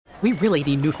We really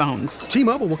need new phones.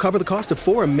 T-Mobile will cover the cost of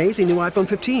 4 amazing new iPhone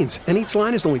 15s, and each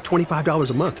line is only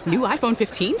 $25 a month. New iPhone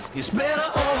 15s? It's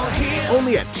better over here.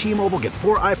 Only at T-Mobile, get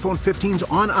 4 iPhone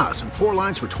 15s on us and 4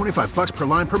 lines for $25 per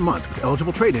line per month with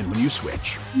eligible trade-in when you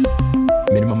switch.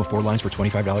 Minimum of 4 lines for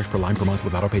 $25 per line per month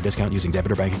with autopay discount using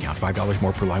debit or bank account. $5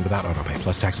 more per line without autopay,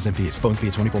 plus taxes and fees. Phone fee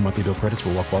at 24 monthly bill credits for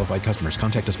well-qualified customers.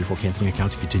 Contact us before canceling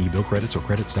account to continue bill credits or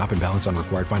credit stop and balance on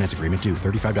required finance agreement due.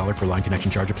 $35 per line connection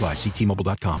charge applies. See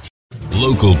T-Mobile.com.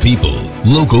 Local people,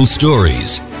 local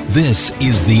stories. This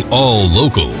is the All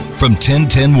Local from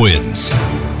 1010 Wins.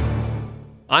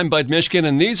 I'm Bud Mishkin,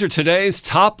 and these are today's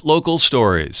top local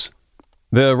stories.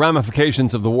 The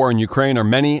ramifications of the war in Ukraine are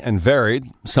many and varied.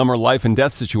 Some are life and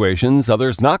death situations,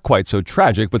 others not quite so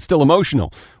tragic, but still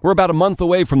emotional. We're about a month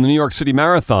away from the New York City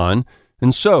Marathon,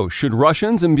 and so should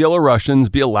Russians and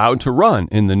Belarusians be allowed to run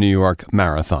in the New York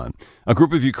Marathon? A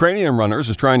group of Ukrainian runners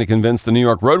is trying to convince the New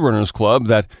York Roadrunners Club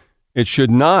that it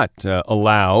should not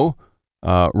allow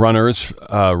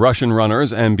Russian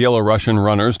runners and Belarusian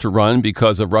runners to run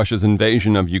because of Russia's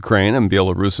invasion of Ukraine and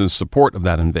Belarus's support of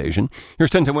that invasion. Here's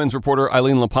 1010 Wins reporter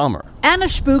Eileen LaPalmer. Anna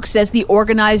Spook says the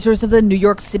organizers of the New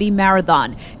York City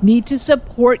Marathon need to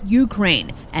support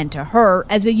Ukraine. And to her,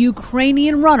 as a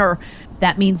Ukrainian runner,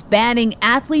 that means banning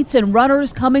athletes and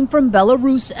runners coming from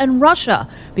Belarus and Russia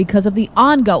because of the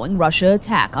ongoing Russia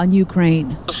attack on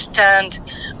Ukraine. Stand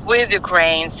with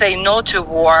Ukraine, say no to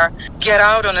war, get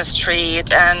out on the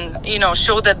street and,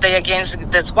 show that they're against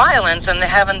this violence, and they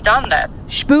haven't done that.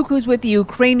 Spook, who's with the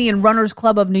Ukrainian Runners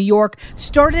Club of New York,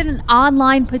 started an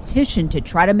online petition to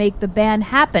try to make the ban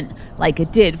happen, like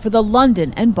it did for the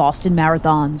London and Boston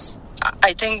marathons.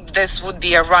 I think this would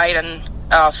be a right and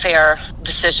fair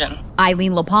decision.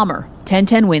 Eileen LaPalmer,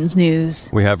 1010 Wins News.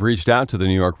 We have reached out to the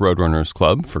New York Roadrunners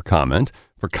Club for comment.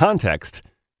 For context,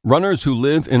 runners who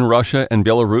live in Russia and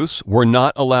Belarus were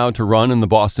not allowed to run in the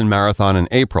Boston Marathon in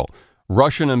April.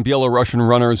 Russian and Belarusian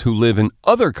runners who live in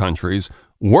other countries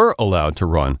were allowed to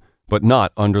run, but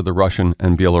not under the Russian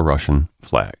and Belarusian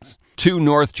flags. 2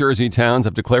 North Jersey towns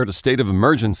have declared a state of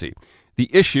emergency. The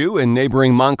issue in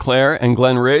neighboring Montclair and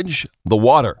Glen Ridge, the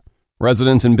water.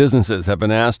 Residents and businesses have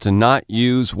been asked to not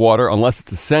use water unless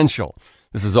it's essential.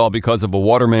 This is all because of a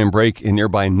water main break in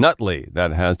nearby Nutley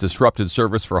that has disrupted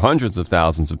service for hundreds of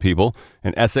thousands of people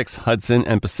in Essex, Hudson,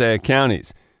 and Passaic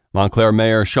counties. Montclair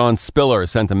Mayor Sean Spiller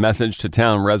sent a message to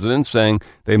town residents saying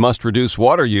they must reduce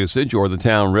water usage or the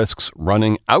town risks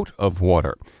running out of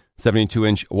water.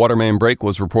 72-inch water main break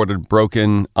was reported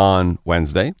broken on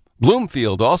Wednesday.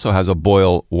 Bloomfield also has a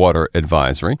boil water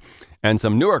advisory. And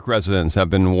some Newark residents have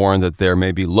been warned that there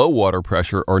may be low water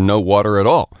pressure or no water at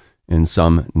all in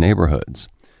some neighborhoods.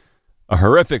 A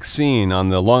horrific scene on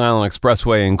the Long Island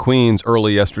Expressway in Queens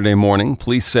early yesterday morning.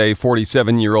 Police say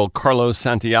 47-year-old Carlos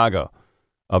Santiago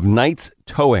of Knights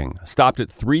Towing stopped at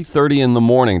 3:30 in the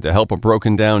morning to help a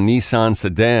broken-down Nissan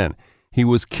sedan. He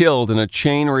was killed in a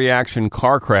chain reaction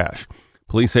car crash.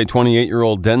 Police say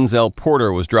 28-year-old Denzel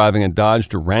Porter was driving a Dodge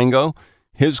Durango.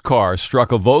 His car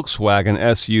struck a Volkswagen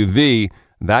SUV.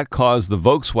 That caused the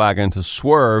Volkswagen to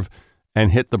swerve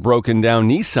and hit the broken-down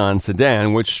Nissan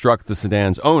sedan, which struck the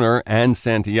sedan's owner and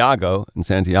Santiago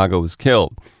was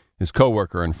killed. His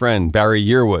co-worker and friend, Barry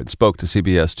Yearwood, spoke to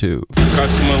CBS 2. The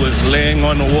customer was laying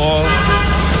on the wall.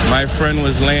 My friend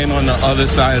was laying on the other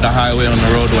side of the highway on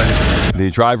the roadway.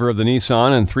 The driver of the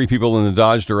Nissan and 3 people in the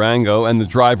Dodge Durango and the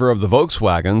driver of the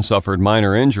Volkswagen suffered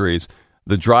minor injuries.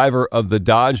 The driver of the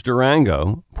Dodge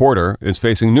Durango, Porter, is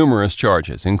facing numerous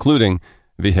charges, including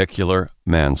vehicular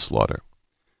manslaughter.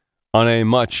 On a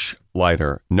much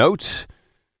lighter note,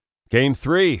 Game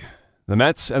 3. The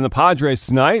Mets and the Padres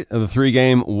tonight, the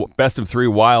 3-game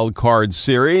best-of-3 wild card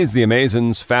series. The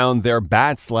Amazons found their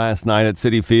bats last night at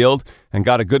Citi Field and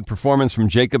got a good performance from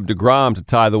Jacob deGrom to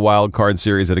tie the wild card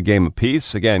series at a game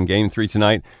apiece. Again, Game 3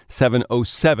 tonight,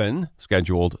 7:07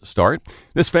 scheduled start.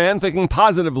 This fan thinking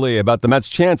positively about the Mets'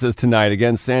 chances tonight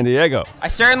against San Diego. I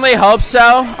certainly hope so.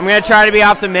 I'm going to try to be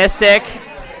optimistic.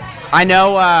 I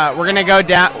know we're going to go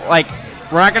down,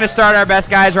 we're not going to start our best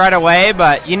guys right away,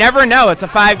 but you never know. It's a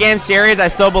 5-game series. I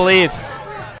still believe.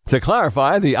 To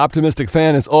clarify, the optimistic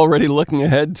fan is already looking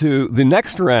ahead to the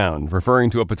next round, referring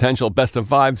to a potential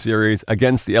best-of-5 series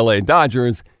against the LA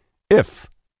Dodgers if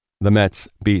the Mets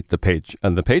beat the Patriots.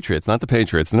 Not the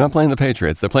Patriots. They're not playing the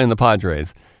Patriots. They're playing the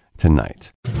Padres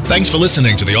tonight. Thanks for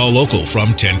listening to the All Local from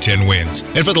 1010 Wins.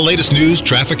 And for the latest news,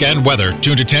 traffic, and weather,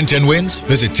 tune to 1010 Wins,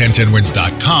 visit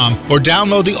 1010wins.com, or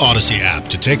download the Odyssey app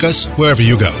to take us wherever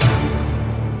you go.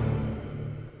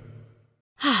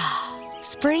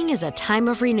 Spring is a time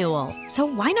of renewal, so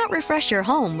why not refresh your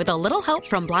home with a little help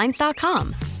from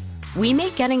Blinds.com? We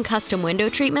make getting custom window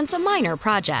treatments a minor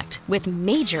project with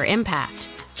major impact.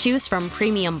 Choose from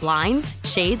premium blinds,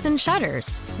 shades, and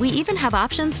shutters. We even have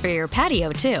options for your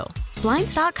patio, too.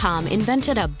 Blinds.com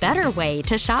invented a better way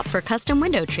to shop for custom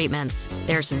window treatments.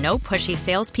 There's no pushy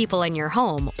salespeople in your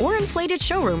home or inflated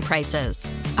showroom prices.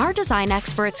 Our design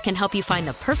experts can help you find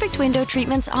the perfect window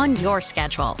treatments on your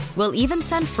schedule. We'll even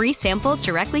send free samples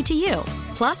directly to you.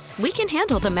 Plus, we can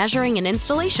handle the measuring and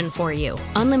installation for you.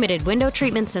 Unlimited window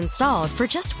treatments installed for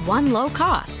just one low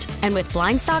cost. And with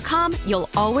Blinds.com, you'll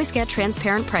always get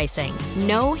transparent pricing.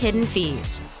 No hidden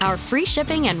fees. Our free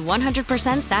shipping and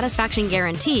 100% satisfaction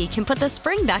guarantee can put the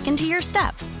spring back into your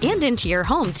step and into your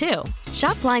home, too.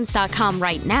 Shop Blinds.com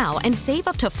right now and save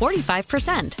up to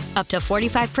 45%. Up to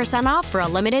 45% off for a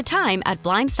limited time at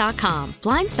Blinds.com.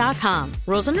 Blinds.com.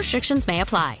 Rules and restrictions may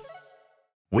apply.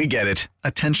 We get it.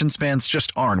 Attention spans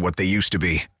just aren't what they used to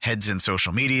be. Heads in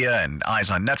social media and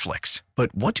eyes on Netflix.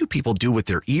 But what do people do with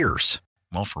their ears?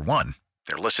 Well, for one,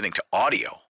 they're listening to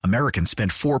audio. Americans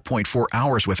spend 4.4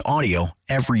 hours with audio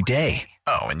every day.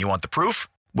 Oh, and you want the proof?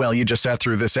 Well, you just sat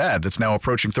through this ad that's now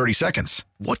approaching 30 seconds.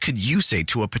 What could you say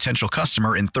to a potential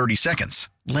customer in 30 seconds?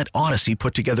 Let Odyssey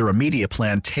put together a media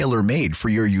plan tailor-made for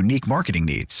your unique marketing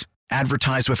needs.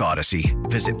 Advertise with Odyssey.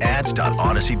 Visit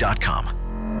ads.odyssey.com.